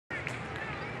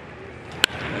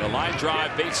Line drive,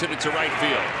 base hit it to right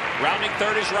field. Rounding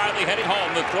third is Riley, heading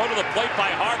home. The throw to the plate by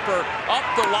Harper. Up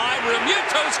the line,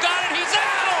 Realmuto's got it, he's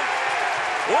out!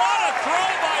 What a throw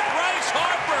by Bryce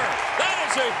Harper! That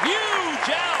is a huge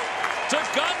out to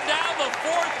gun down the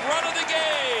fourth run of the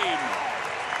game.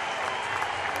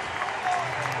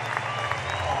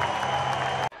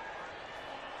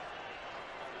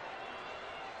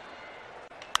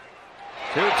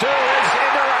 2-2 is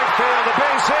into right field. The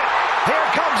base hit. Here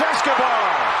comes Escobar.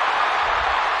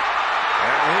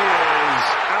 And he is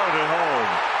out at home.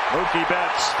 Mookie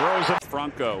Betts throws him.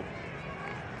 Franco.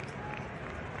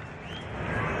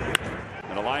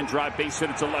 And a line drive, base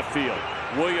hit it to left field.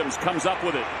 Williams comes up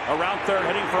with it. Around third,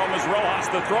 heading for home is Rojas.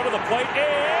 The throw to the plate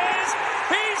is...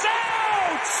 He's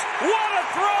out! What a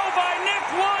throw by Nick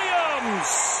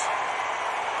Williams!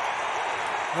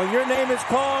 When your name is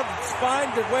called,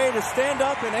 find a way to stand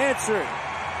up and answer it.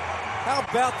 How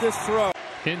about this throw?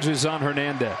 Hinges on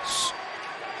Hernandez.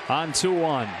 On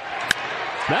 2-1.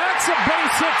 That's a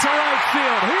base hit to right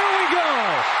field. Here we go.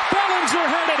 Bellinger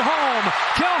headed home.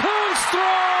 Calhoun's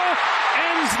throw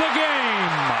ends the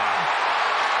game.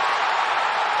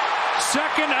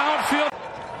 Second outfield.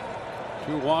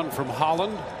 2-1 from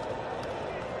Holland.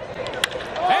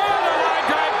 And a line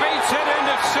drive base hit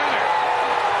into center.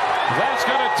 That's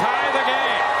going to tie the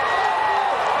game.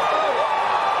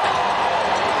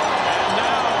 And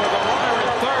now with a runner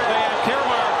at third, they have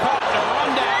Kiermaier caught a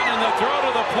run down and the throw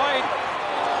to the plate.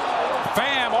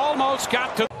 Pham almost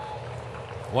got to.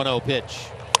 1-0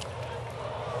 pitch.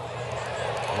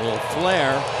 A little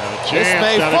flare. This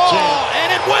may fall, and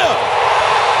it will.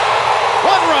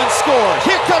 One run scores.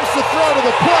 Here comes the throw to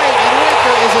the plate, and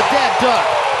Winker is a dead duck.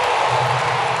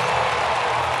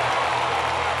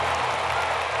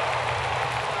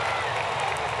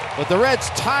 But the Reds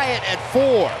tie it at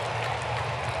 4.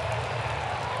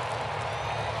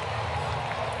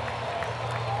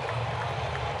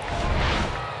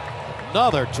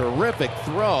 Another terrific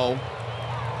throw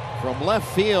from left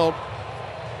field.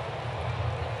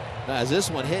 As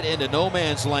this one hit into no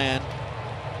man's land.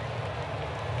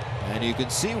 And you can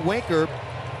see Winker,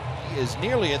 he is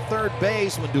nearly at third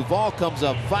base when Duvall comes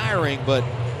up firing, but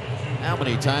how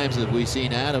many times have we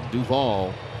seen Adam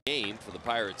Duvall? Game for the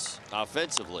Pirates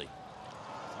offensively.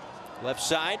 Left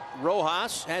side,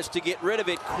 Rojas has to get rid of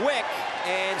it quick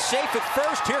and safe at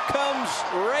first. Here comes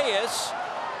Reyes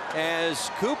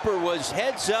as Cooper was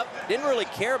heads up, didn't really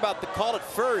care about the call at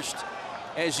first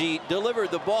as he delivered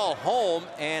the ball home,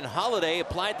 and Holiday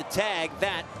applied the tag.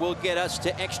 That will get us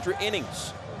to extra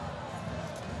innings.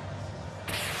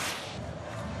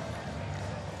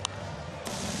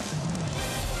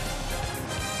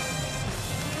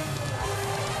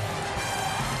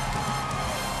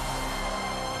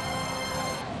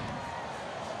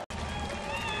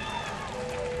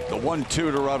 The 1-2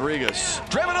 to Rodriguez.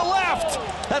 Driven to left.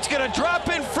 That's going to drop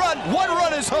in front. One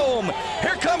run is home.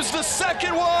 Here comes the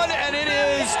second one, and it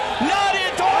is not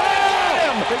in.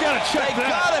 Oh, they got to check that. They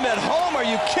got him at home. Are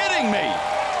you kidding me?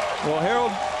 Well,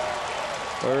 Harold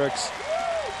Eric's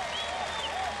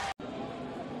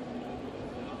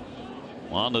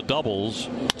On the doubles.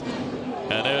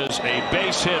 And there's a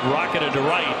base hit rocketed to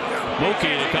right.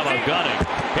 Mookie to come up gunning.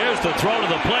 Here's the throw to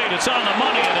the plate. It's on the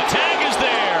money, and the tag is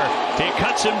there. He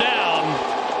cuts him down.